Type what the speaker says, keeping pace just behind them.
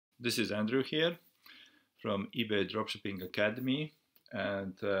This is Andrew here from eBay Dropshipping Academy,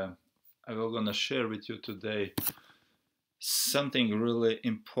 and I'm going to share with you today something really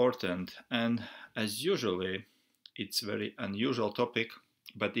important. And as usually, it's a very unusual topic,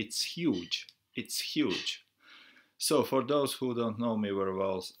 but it's huge. It's huge. So for those who don't know me very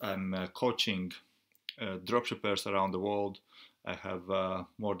well, I'm coaching dropshippers around the world. I have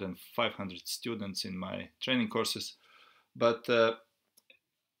more than 500 students in my training courses, but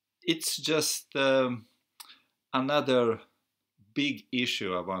it's just another big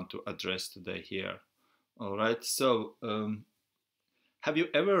issue I want to address today here. All right, so have you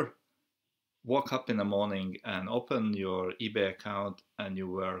ever woke up in the morning and opened your eBay account and you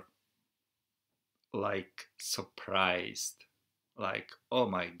were like surprised, like, oh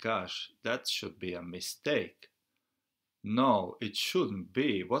my gosh, that should be a mistake? No, it shouldn't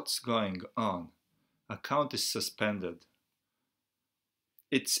be. What's going on? Account is suspended.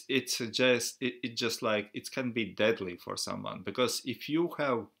 It just like it can be deadly for someone, because if you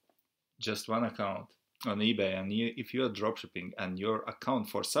have just one account on eBay and if you are dropshipping and your account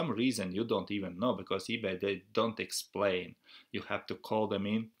for some reason you don't even know, because eBay, they don't explain, you have to call them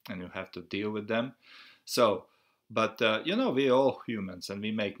in and you have to deal with them. So but you know, we're all humans and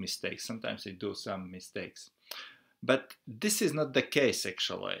we make mistakes. Sometimes we do some mistakes, but this is not the case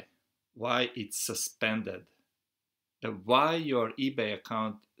actually. Why it's suspended? Why your eBay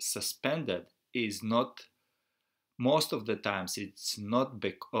account suspended is not, most of the times it's not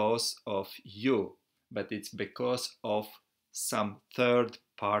because of you, but it's because of some third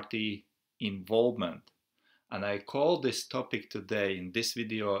party involvement. And I call this topic today in this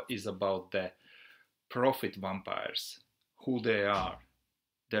video is about the profit vampires, who they are.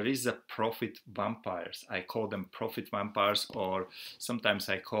 There is a profit vampires. I call them profit vampires, or sometimes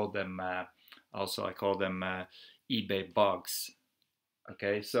I call them eBay bugs.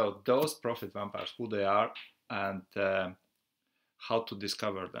 Okay, so those profit vampires, who they are and how to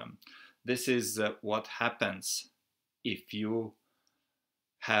discover them. This is what happens if you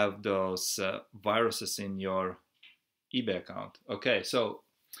have those viruses in your eBay account. Okay, so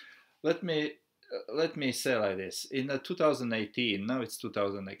let me say like this. In 2018, now it's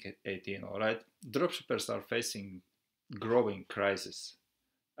 2018, all right, dropshippers are facing growing crisis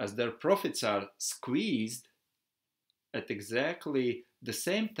as their profits are squeezed at exactly the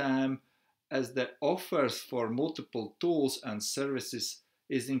same time as the offers for multiple tools and services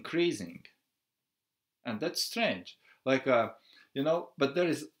is increasing. And that's strange. Like, you know, but there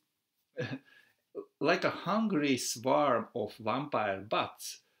is like a hungry swarm of vampire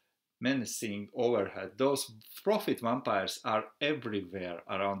bats menacing overhead. Those profit vampires are everywhere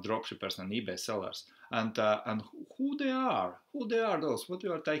around dropshippers and eBay sellers. And who they are those, what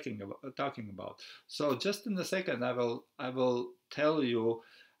you are talking about. So just in a second I will tell you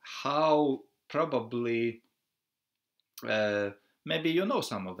how probably maybe you know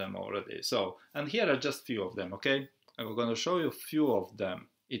some of them already. So, and here are just few of them. Okay, I'm going to show you a few of them.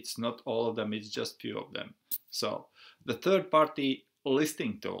 It's not all of them, it's just few of them. So the third-party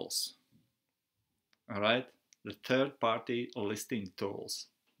listing tools. All right, the third-party listing tools,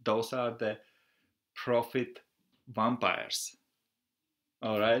 those are the profit vampires.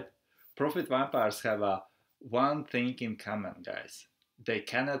 All right, profit vampires have one thing in common, guys. They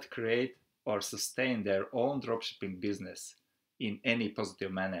cannot create or sustain their own dropshipping business in any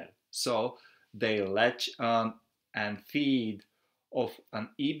positive manner. So they latch on and feed off an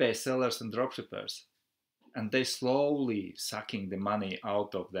eBay sellers and dropshippers, and they slowly sucking the money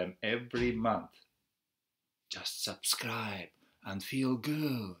out of them every month. Just subscribe and feel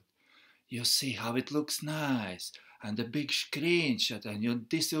good. You see how it looks nice, and a big screenshot, and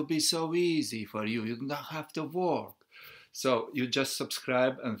this will be so easy for you. You don't have to work. So you just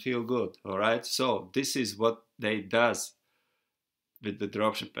subscribe and feel good, all right? So this is what they does with the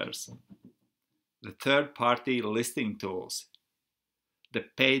dropshippers. The third-party listing tools, the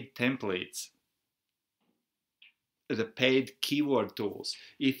paid templates, the paid keyword tools.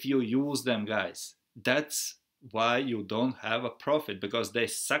 If you use them, guys, that's why you don't have a profit, because they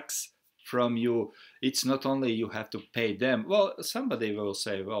sucks from you. It's not only you have to pay them. Well, somebody will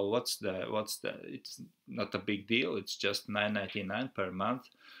say, well, it's not a big deal. It's just $9.99 per month.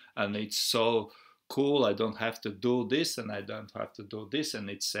 And it's so cool. I don't have to do this and I don't have to do this and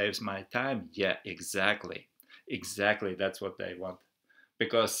it saves my time. Yeah, exactly. Exactly. That's what they want.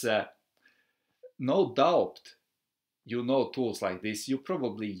 Because no doubt, you know, tools like this, you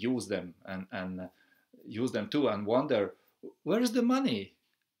probably use them and use them too and wonder, where's the money?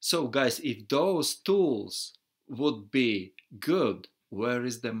 So guys, if those tools would be good, where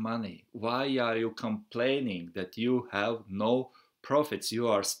is the money? Why are you complaining that you have no profits. You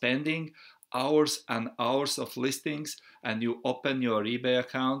are spending hours and hours of listings, and you open your eBay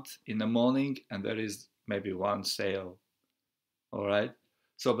account in the morning and there is maybe one sale. All right.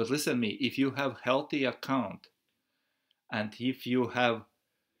 So, but listen to me, if you have healthy account and if you have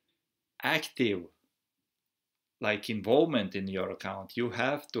active like involvement in your account, you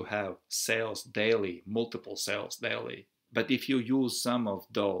have to have sales daily, multiple sales daily. But if you use some of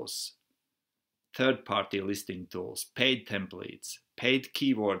those third-party listing tools, paid templates, paid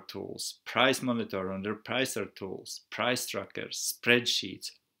keyword tools, price monitor and repricer tools, price trackers,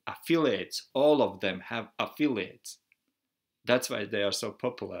 spreadsheets, affiliates, all of them have affiliates. That's why they are so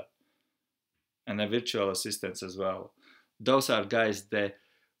popular. And the virtual assistants as well. Those are guys,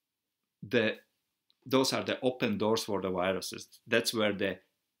 those are the open doors for the viruses. That's where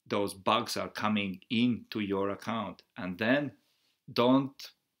those bugs are coming into your account. And then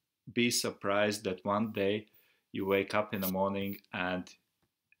don't be surprised that one day you wake up in the morning and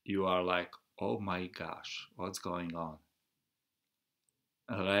you are like, oh my gosh, what's going on?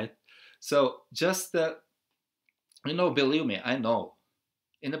 All right. So just, believe me, I know.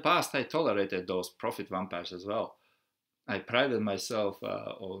 In the past, I tolerated those profit vampires as well. I prided myself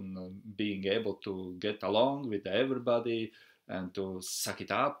on being able to get along with everybody and to suck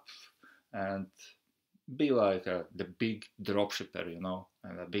it up and be like the big dropshipper,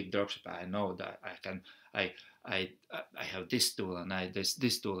 And a big dropshipper, I know that I can, I have this tool and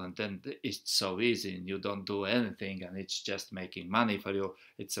this tool, and then it's so easy and you don't do anything and it's just making money for you.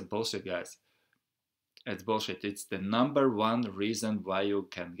 It's a bullshit, guys. It's bullshit. It's the number one reason why you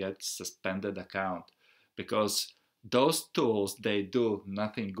can get suspended account, because those tools, they do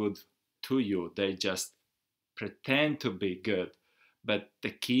nothing good to you. They just pretend to be good, but they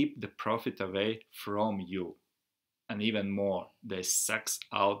keep the profit away from you. And even more, they suck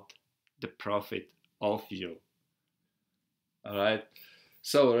out the profit of you. All right.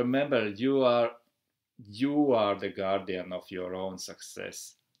 So remember, you are the guardian of your own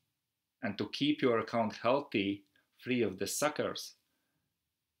success. And to keep your account healthy, free of the suckers,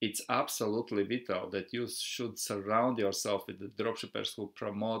 it's absolutely vital that you should surround yourself with the dropshippers who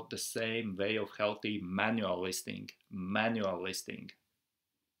promote the same way of healthy manual listing.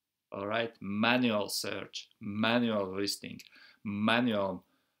 All right, manual search, manual listing, manual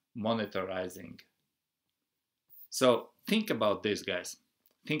monitoring. So think about this, guys.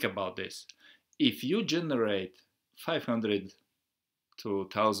 Think about this. If you generate 500 to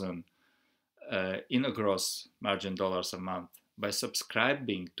 1,000 in a gross margin dollars a month by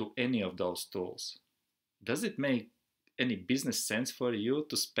subscribing to any of those tools, does it make any business sense for you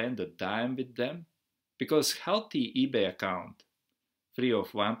to spend a dime with them? Because healthy eBay account free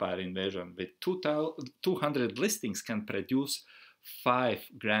of vampire invasion with 200 listings can produce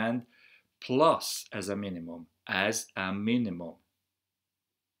 $5,000 plus as a minimum. And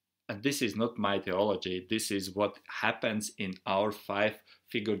this is not my theology. This is what happens in our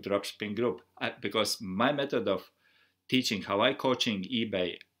 5-figure dropshipping group. Because my method of teaching, how I coaching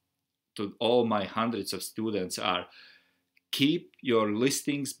eBay to all my hundreds of students are, keep your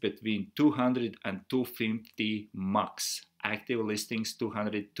listings between 200 and 250 max. Active listings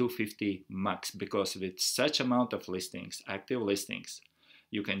 200, 250 max, because with such amount of listings, active listings,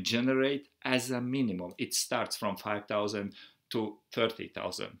 you can generate as a minimum. It starts from 5,000 to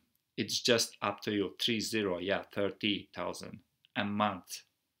 30,000. It's just up to you. 30,000 a month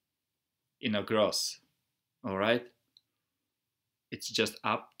in a gross. All right. It's just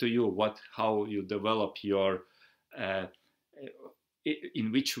up to you how you develop your,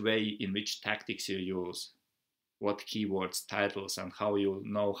 in which way, in which tactics you use, what keywords, titles, and how you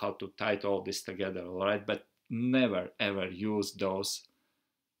know how to tie all this together. All right. But never ever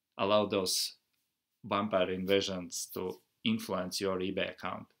allow those vampire invasions to influence your eBay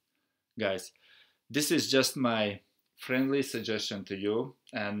account. Guys, this is just my friendly suggestion to you,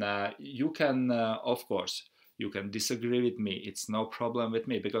 and you can, of course, you can disagree with me. It's no problem with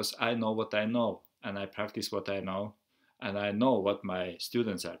me, because I know what I know, and I practice what I know, and I know what my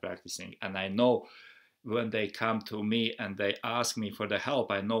students are practicing, and I know when they come to me and they ask me for the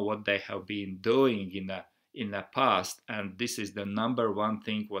help, I know what they have been doing in the past, and this is the number one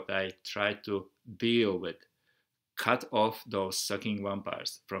thing what I try to deal with. Cut off those sucking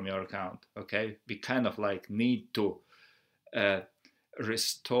vampires from your account. Okay, we kind of like need to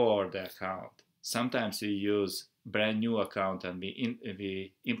restore the account. Sometimes we use brand new account and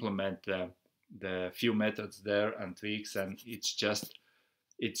we implement the few methods there and tweaks, and it's just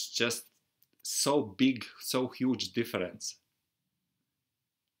so big, so huge difference.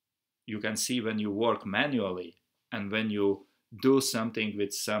 You can see when you work manually and when you do something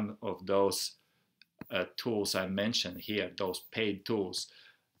with some of those tools I mentioned here, those paid tools,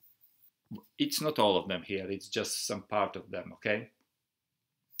 it's not all of them here, it's just some part of them, okay?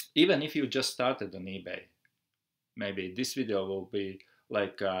 Even if you just started on eBay, maybe this video will be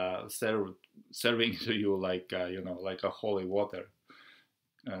like serving to you like, you know, like a holy water.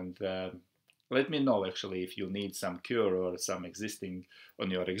 And let me know actually if you need some cure or some existing on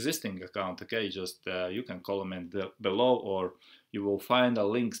your existing account, okay? Just you can comment below, or you will find the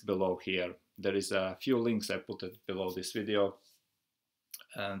links below here. There is a few links I put it below this video,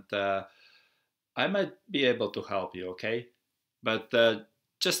 and I might be able to help you, okay? But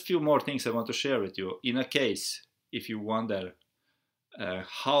just few more things I want to share with you. In a case, if you wonder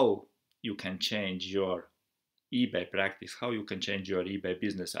how you can change your eBay practice, how you can change your eBay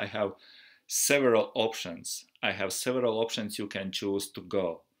business, I have several options. I have several options you can choose to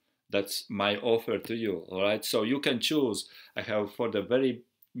go. That's my offer to you, all right? So you can choose. I have, for the very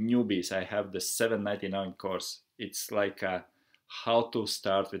newbies, I have the $7.99 course. It's like how to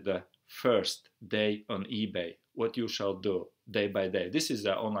start with the first day on eBay, what you shall do day by day. This is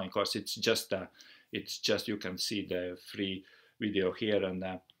an online course. It's just you can see the free video here, and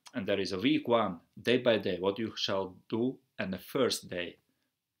there is a week one, day by day, what you shall do, and the first day,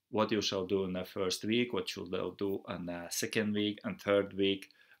 what you shall do in the first week, what you will do on the second week and third week.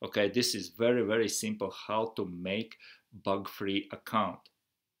 Okay, this is very, very simple how to make bug-free account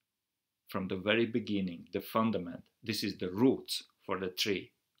from the very beginning, the fundament. This is the roots for the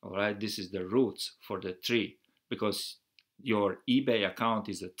tree. All right, this is the roots for the tree, because your eBay account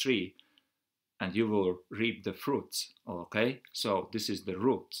is a tree and you will reap the fruits. Okay, so this is the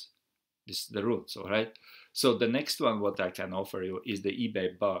roots. This is the roots. All right. So the next one, what I can offer you is the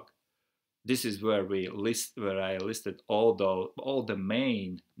eBay bug. This is where I listed all the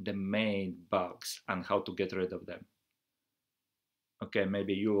main bugs and how to get rid of them. Okay,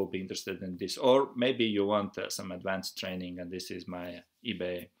 maybe you will be interested in this, or maybe you want some advanced training, and this is my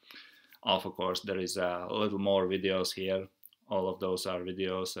eBay alpha course. There is a little more videos here. All of those are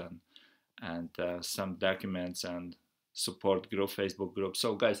videos and some documents and support group, Facebook group.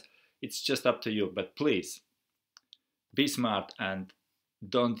 So guys, it's just up to you, but please be smart and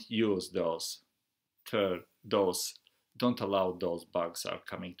don't use don't allow those bugs are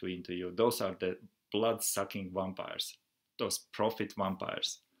coming into you. Those are the blood-sucking vampires, those profit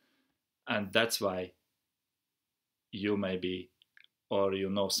vampires. And that's why you may be, or you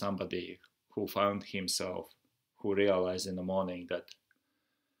know somebody who found himself, who realized in the morning that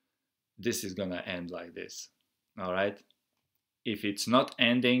this is gonna end like this. All right? If it's not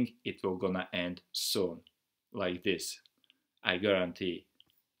ending, it will gonna end soon, like this. I guarantee.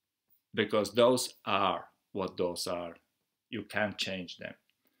 Because those are what those are. You can't change them.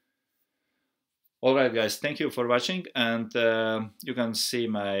 All right, guys, thank you for watching, and you can see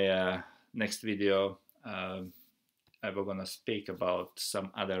my next video. I'm gonna speak about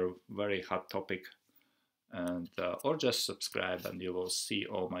some other very hot topic, and or just subscribe and you will see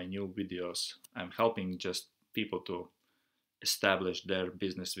all my new videos. I'm helping just people to establish their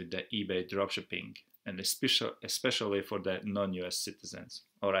business with the eBay dropshipping, and especially for the non-US citizens.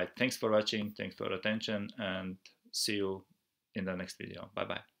 All right, thanks for watching, thanks for attention, and see you in the next video. Bye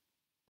bye.